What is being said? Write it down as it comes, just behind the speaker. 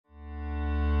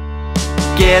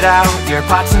Get out your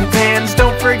pots and pans,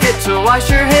 don't forget to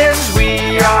wash your hands.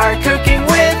 We are cooking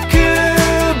with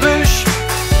Kubus.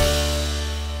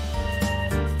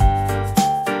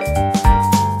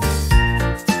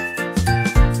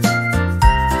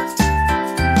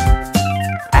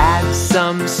 Add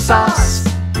some sauce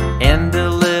and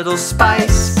a little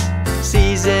spice.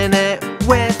 Season it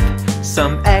with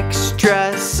some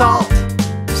extra salt.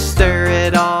 Stir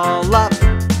it all up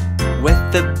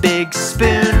with a big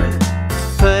spoon.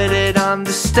 Put it on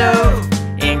the stove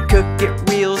and cook it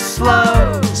real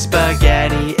slow.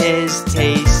 Spaghetti is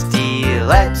tasty,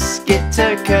 let's get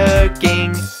to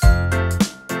cooking.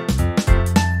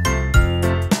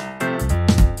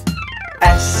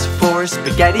 S for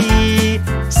spaghetti,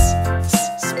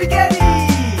 spaghetti.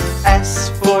 S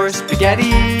for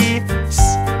spaghetti,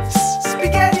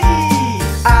 spaghetti.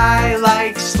 I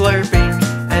like slurping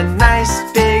a nice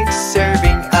big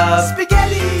serving of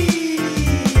spaghetti.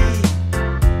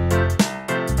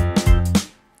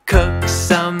 Cook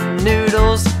some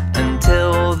noodles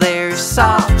until they're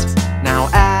soft. Now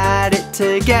add it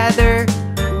together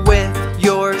with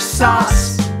your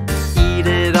sauce. Eat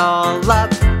it all up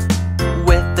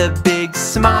with a big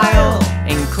smile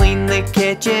and clean the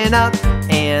kitchen up,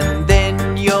 and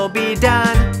then you'll be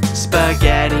done.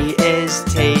 Spaghetti is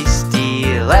tasty,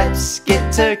 let's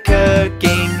get to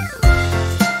cooking.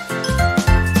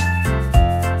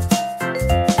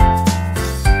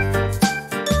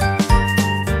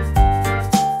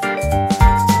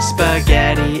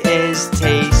 Spaghetti is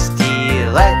tasty,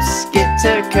 let's get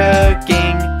to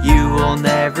cooking. You will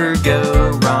never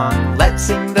go wrong, let's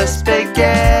sing the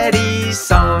spaghetti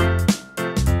song.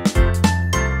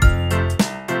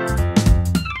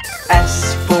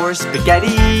 S for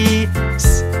spaghetti,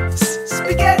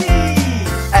 spaghetti.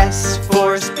 S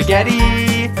for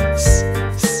spaghetti,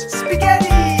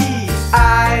 spaghetti.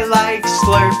 I like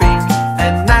slurping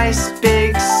a nice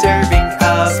big serving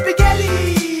of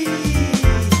spaghetti.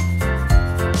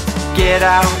 Get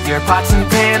out your pots and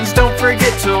pans, don't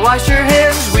forget to wash your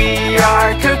hands. We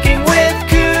are cooking